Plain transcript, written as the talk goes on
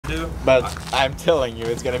do. But I'm telling you,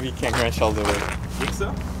 it's gonna be King Ranch all the way. Think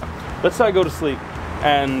so? Let's say I go to sleep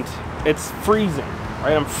and it's freezing,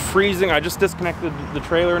 right? I'm freezing. I just disconnected the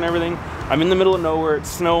trailer and everything. I'm in the middle of nowhere. It's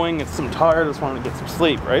snowing. I'm tired. I just want to get some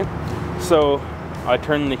sleep, right? So I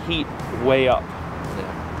turn the heat way up.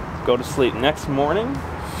 Yeah. Go to sleep. Next morning,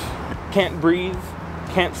 can't breathe,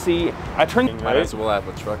 can't see. I turn. Might as well have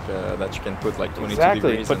a truck that you can put like 22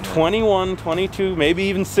 exactly. degrees. But 21, 22, maybe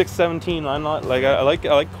even 6, 17. I'm not like I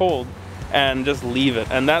like cold, and just leave it.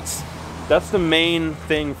 And that's the main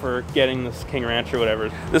thing for getting this King Ranch or whatever.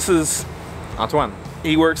 This is Antoine.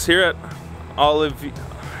 He works here at Olivier.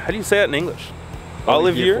 How do you say it in English?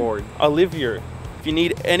 Olivier Ford. Olivier. If you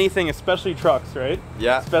need anything, especially trucks, right?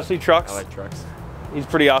 Yeah. Especially trucks. I like trucks. He's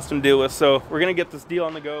pretty awesome to deal with. So we're gonna get this deal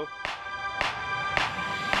on the go.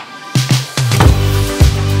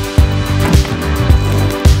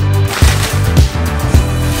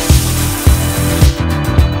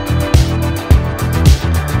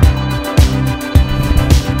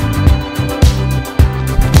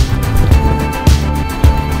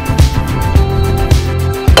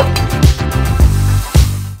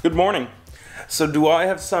 Good morning. So do I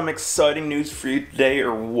have some exciting news for you today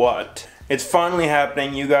or what? It's finally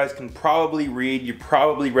happening. You guys can probably read. You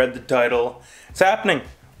probably read the title. It's happening.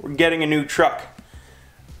 We're getting a new truck.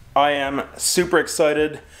 I am super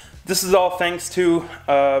excited. This is all thanks to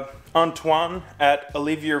Antoine at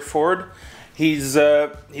Olivier Ford. He's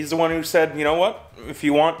the one who said, you know what? If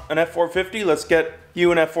you want an F450, let's get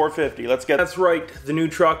you an F450. That's right. The new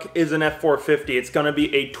truck is an F450. It's going to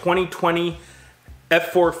be a 2020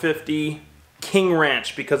 F450 King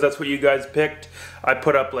Ranch because that's what you guys picked. I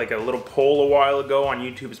put up like a little poll a while ago on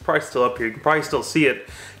YouTube. It's probably still up here. You can probably still see it.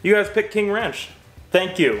 You guys picked King Ranch.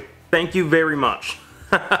 Thank you. Thank you very much.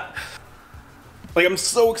 Like, I'm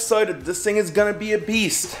so excited. This thing is gonna be a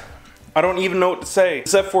beast. I don't even know what to say.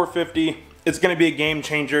 This F450, it's gonna be a game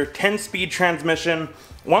changer. 10-speed transmission,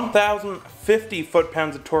 1,050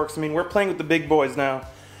 foot-pounds of torque. I mean, we're playing with the big boys now.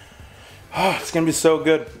 Oh, it's gonna be so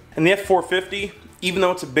good. And the F450, even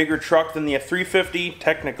though it's a bigger truck than the F350,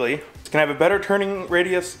 technically, it's gonna have a better turning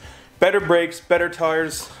radius, better brakes, better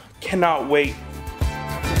tires. Cannot wait.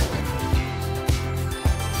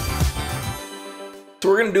 So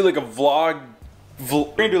we're gonna do like a vlog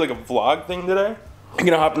thing today. I'm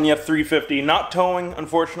gonna hop in the F350, not towing,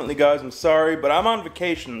 unfortunately, guys. I'm sorry, but I'm on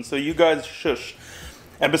vacation, so you guys shush.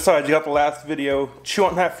 And besides, you got the last video. Chew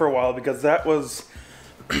on that for a while because that was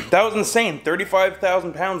insane.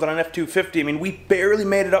 35,000 pounds on an F250. I mean, we barely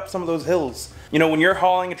made it up some of those hills. You know, when you're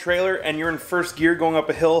hauling a trailer and you're in first gear going up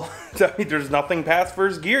a hill, I mean, there's nothing past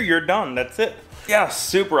first gear. You're done. That's it. Yeah,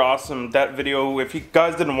 super awesome. That video, if you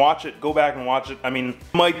guys didn't watch it, go back and watch it. I mean,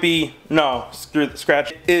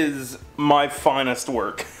 scratch. It is my finest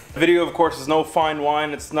work. The video, of course, is no fine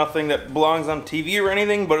wine. It's nothing that belongs on TV or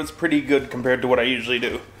anything, but it's pretty good compared to what I usually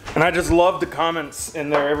do. And I just love the comments in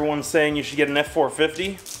there. Everyone's saying you should get an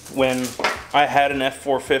F450 when I had an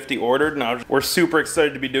F450 ordered. Now, we're super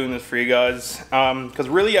excited to be doing this for you guys. Because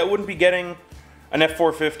really, I wouldn't be getting an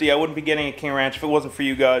F450. I wouldn't be getting a King Ranch if it wasn't for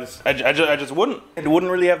you guys. I just wouldn't. It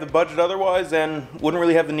wouldn't really have the budget otherwise and wouldn't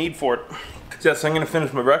really have the need for it. So yes, I'm going to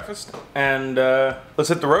finish my breakfast and let's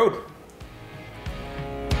hit the road.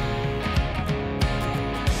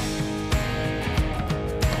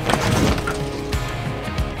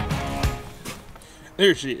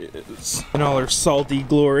 There she is, in all her salty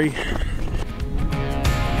glory.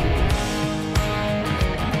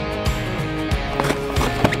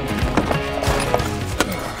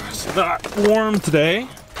 It's not warm today.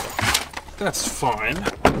 That's fine.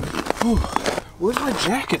 Whew. Where's my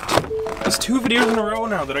jacket? There's 2 videos in a row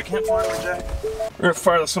now that I can't find my jacket. We're gonna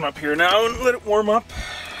fire this one up here now and let it warm up.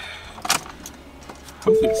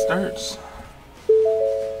 Hopefully it starts.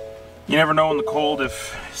 You never know in the cold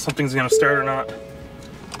if something's gonna start or not.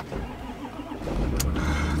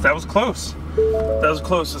 That was close. That was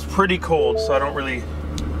close. It's pretty cold, so I don't really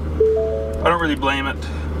blame it.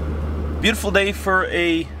 Beautiful day for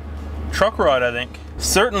a truck ride, I think.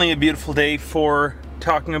 Certainly a beautiful day for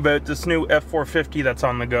talking about this new F450 that's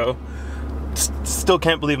on the go. Still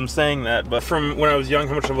can't believe I'm saying that, but from when I was young,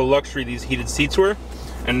 how much of a luxury these heated seats were,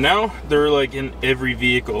 and now they're like in every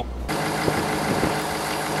vehicle.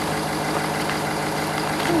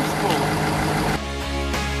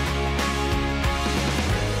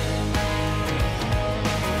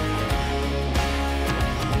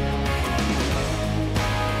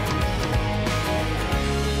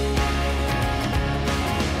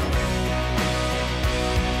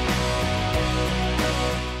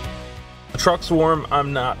 Truck's warm,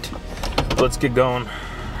 I'm not. Let's get going.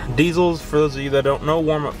 Diesels, for those of you that don't know,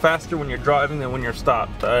 warm up faster when you're driving than when you're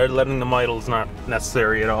stopped. Letting them idle is not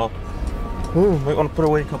necessary at all. Ooh, might want to put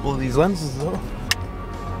away a couple of these lenses though.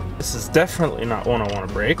 This is definitely not one I want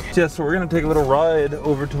to break. Yeah, so we're going to take a little ride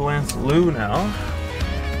over to Lance Lou now.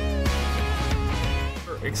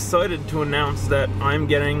 We're excited to announce that I'm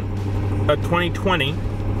getting a 2020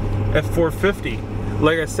 F450.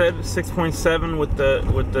 Like I said, 6.7 with the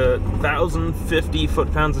 1,050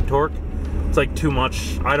 foot-pounds of torque. It's like too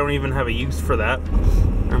much. I don't even have a use for that.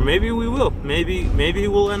 Or maybe we will. Maybe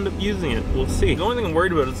we'll end up using it. We'll see. The only thing I'm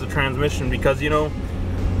worried about is the transmission because, you know,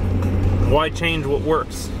 why change what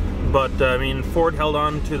works? But I mean, Ford held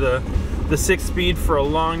on to the 6-speed for a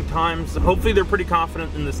long time, so hopefully they're pretty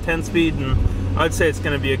confident in this 10-speed, and I'd say it's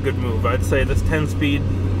going to be a good move. I'd say this 10-speed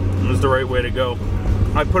was the right way to go.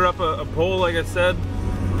 I put up a poll, like I said,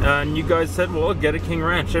 and you guys said, well, get a King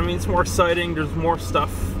Ranch. I mean, it's more exciting, there's more stuff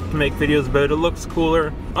to make videos about, it looks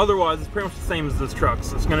cooler. Otherwise, it's pretty much the same as this truck.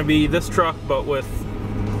 So it's going to be this truck, but with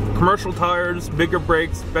commercial tires, bigger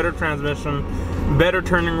brakes, better transmission, better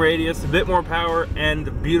turning radius, a bit more power, and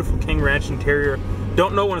a beautiful King Ranch interior.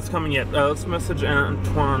 Don't know when it's coming yet. Let's message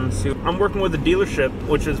Antoine. I'm working with a dealership,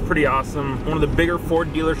 which is pretty awesome. One of the bigger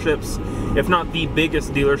Ford dealerships, if not the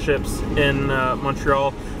biggest dealerships in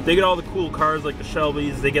Montreal. They get all the cool cars like the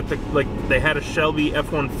Chevys. They get they had a Chevy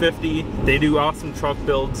F-150. They do awesome truck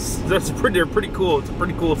builds. They're pretty cool. It's a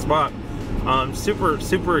pretty cool spot. Super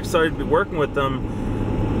excited to be working with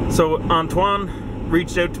them. So Antoine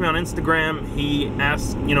reached out to me on Instagram. He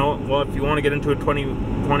asked, you know, well, if you want to get into a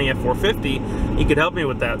 2020 F450, he could help me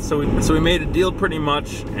with that. So we made a deal pretty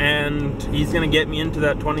much, and he's going to get me into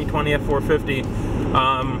that 2020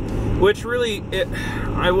 F450, which really,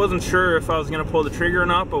 I wasn't sure if I was going to pull the trigger or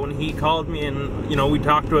not, but when he called me and, you know, we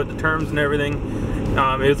talked about the terms and everything, it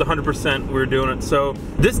was 100% we were doing it. So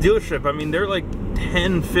this dealership, I mean, they're like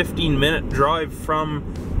 10-15 minute drive from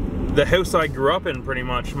the house I grew up in, pretty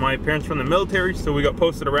much. My parents were in the military, so we got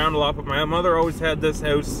posted around a lot, but my mother always had this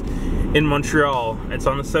house in Montreal. It's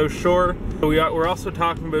on the South Shore. We're also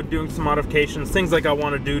talking about doing some modifications. Things like I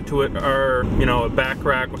want to do to it are, you know, a back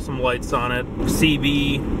rack with some lights on it,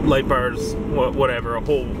 CB, light bars, whatever, a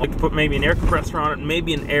whole, I could put maybe an air compressor on it,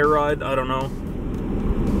 maybe an air ride, I don't know.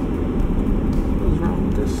 What's wrong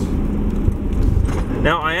with this?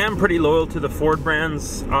 Now, I am pretty loyal to the Ford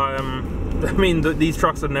brands. I mean, these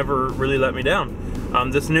trucks have never really let me down.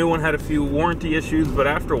 This new one had a few warranty issues, but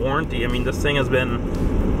after warranty, I mean, this thing has been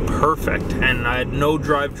perfect, and I had no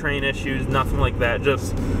drivetrain issues, nothing like that.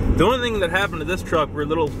 Just the only thing that happened to this truck were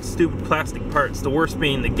little stupid plastic parts, the worst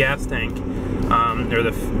being the gas tank, or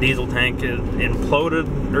the diesel tank is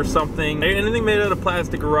imploded or something. Anything made out of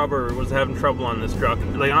plastic or rubber was having trouble on this truck.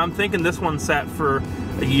 Like, I'm thinking this one sat for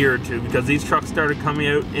a year or two, because these trucks started coming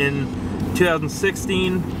out in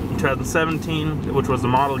 2016, 2017, which was the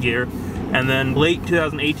model year, and then late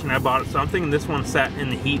 2018 I bought it. So I'm thinking this one sat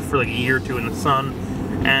in the heat for like a year or two in the sun,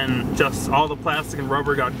 and just all the plastic and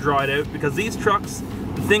rubber got dried out, because these trucks,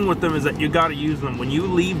 the thing with them is that you got to use them. When you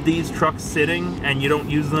leave these trucks sitting and you don't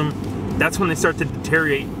use them, that's when they start to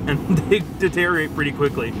deteriorate, and they deteriorate pretty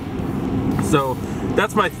quickly. So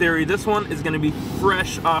that's my theory. This one is going to be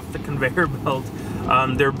fresh off the conveyor belt.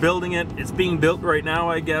 They're building it. It's being built right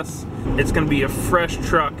now, I guess. It's going to be a fresh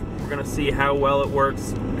truck. We're going to see how well it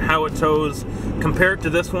works, how it tows. Compared to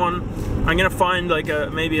this one, I'm going to find like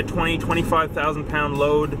maybe a 20-25,000 pound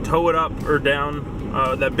load, tow it up or down,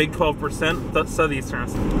 that big 12%, that's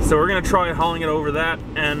southeasterns. So we're going to try hauling it over that,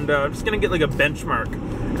 and I'm just going to get like a benchmark.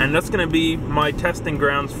 And that's going to be my testing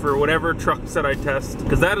grounds for whatever trucks that I test,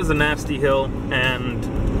 because that is a nasty hill, and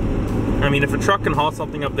I mean, if a truck can haul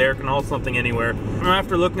something up there, it can haul something anywhere.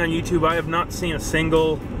 After looking on YouTube, I have not seen a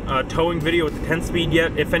single towing video with the 10-speed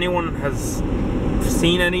yet. If anyone has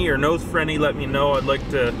seen any or knows for any, let me know. I'd like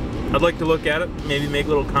to look at it, maybe make a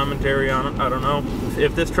little commentary on it. I don't know.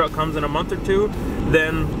 If this truck comes in a month or two,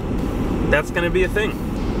 then that's going to be a thing.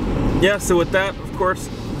 Yeah, so with that, of course,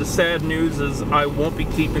 the sad news is I won't be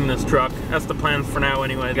keeping this truck. That's the plan for now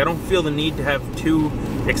anyway. I don't feel the need to have two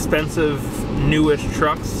expensive newish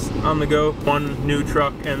trucks on the go. One new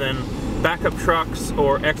truck, and then backup trucks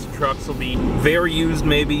or extra trucks will be very used,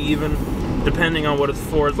 maybe even, depending on what it's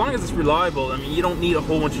for. As long as it's reliable, I mean, you don't need a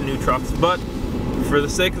whole bunch of new trucks. But for the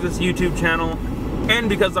sake of this YouTube channel, and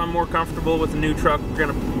because I'm more comfortable with a new truck, we're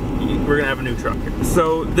gonna have a new truck here.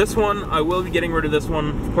 So this one, I will be getting rid of this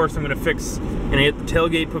one. Of course, I'm gonna fix and get the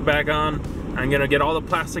tailgate put back on. I'm gonna get all the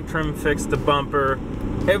plastic trim fixed, the bumper,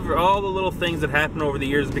 all the little things that happen over the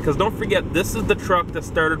years, because don't forget, this is the truck that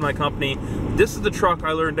started my company. This is the truck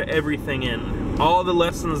I learned everything in. All the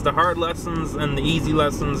lessons, the hard lessons and the easy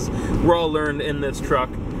lessons, were all learned in this truck.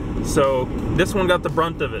 So this one got the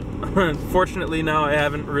brunt of it. Unfortunately, now I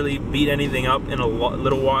haven't really beat anything up in a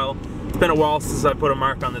little while. It's been a while since I put a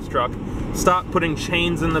mark on this truck. Stopped putting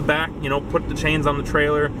chains in the back, you know, put the chains on the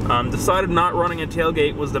trailer. Decided not running a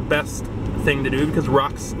tailgate was the best thing to do because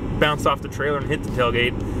rocks bounce off the trailer and hit the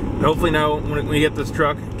tailgate. But hopefully now when we get this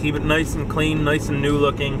truck, keep it nice and clean, nice and new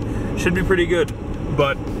looking. Should be pretty good,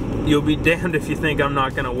 but you'll be damned if you think I'm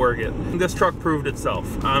not gonna work it. This truck proved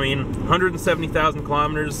itself. I mean, 170,000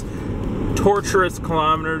 kilometers, torturous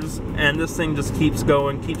kilometers, and this thing just keeps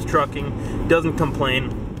going, keeps trucking, doesn't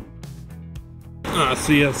complain.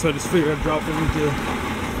 So I just figured I'd drop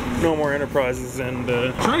into No More Enterprises and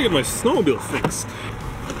try to get my snowmobile fixed.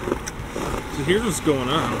 So here's what's going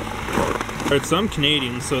on. Alright, so I'm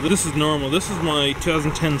Canadian, so this is normal. This is my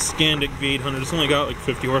 2010 Scandic V800. It's only got like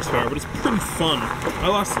 50 horsepower, but it's pretty fun. I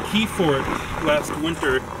lost the key for it last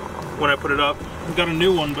winter when I put it up. I got a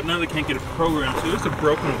new one, but now they can't get it programmed, so there's a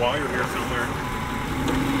broken wire here somewhere.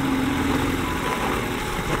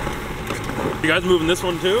 You guys moving this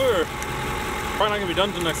one too, or? Probably not gonna be done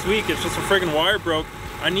until next week. It's just a friggin' wire broke.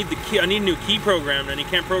 I need the key. I need a new key programmed, and you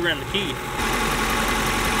can't program the key.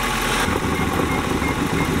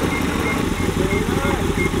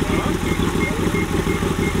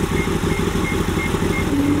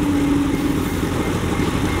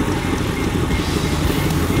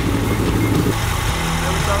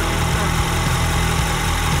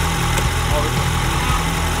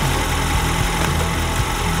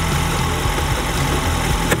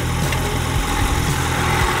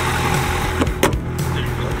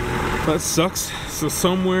 That sucks. So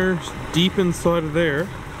somewhere deep inside of there,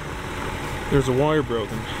 there's a wire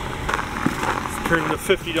broken. It's turned the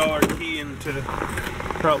 $50 key into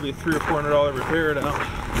probably a $300 or $400 repair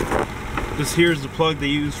now. This here is the plug they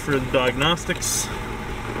use for the diagnostics,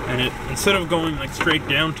 and it, instead of going like straight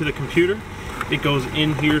down to the computer, it goes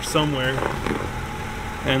in here somewhere.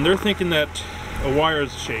 And they're thinking that a wire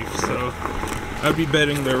is chafed, so I'd be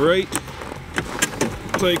betting they're right.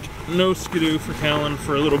 It's like no skidoo for Callan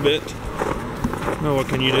for a little bit. Oh, what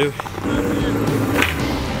can you do?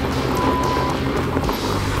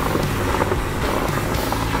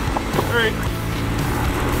 Alright.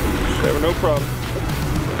 Should have no problem.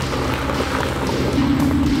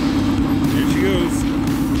 Here she goes.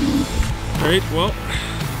 Alright, well,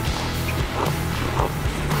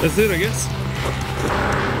 that's it, I guess.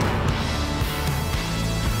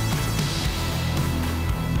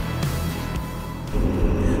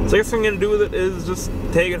 So I guess what I'm going to do with it is just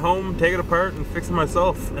take it home, take it apart, and fix it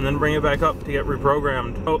myself, and then bring it back up to get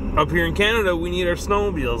reprogrammed. Oh, up here in Canada, we need our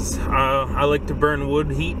snowmobiles. I like to burn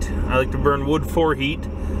wood heat. I like to burn wood for heat,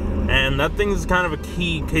 and that thing is kind of a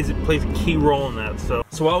key, in case it plays a key role in that. So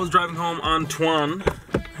while I was driving home on Antoine,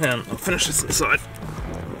 and I'll finish this inside.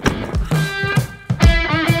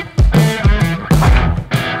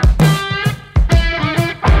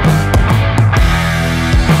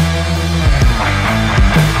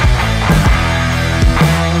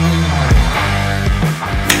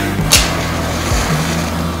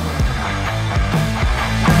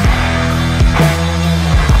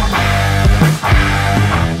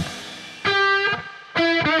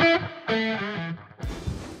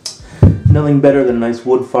 Nothing better than a nice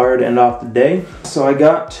wood fire to end off the day. So I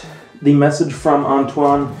got the message from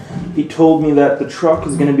Antoine. He told me that the truck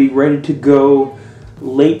is going to be ready to go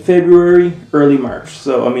late February, early March.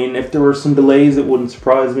 So I mean, if there were some delays, it wouldn't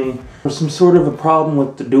surprise me. There's some sort of a problem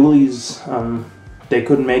with the dualies. They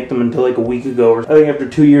couldn't make them until like a week ago. I think after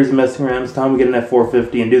 2 years of messing around, it's time we get an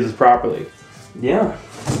F450 and do this properly. Yeah.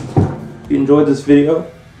 If you enjoyed this video,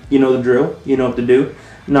 you know the drill. You know what to do.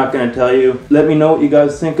 I'm not going to tell you. Let me know what you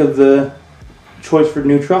guys think of the choice for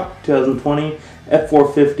new truck, 2020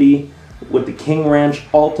 F450 with the King Ranch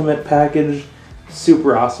Ultimate package.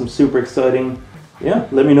 Super awesome, super exciting. Yeah,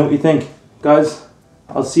 let me know what you think. Guys,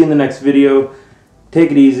 I'll see you in the next video. Take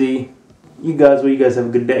it easy. You guys have a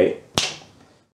good day.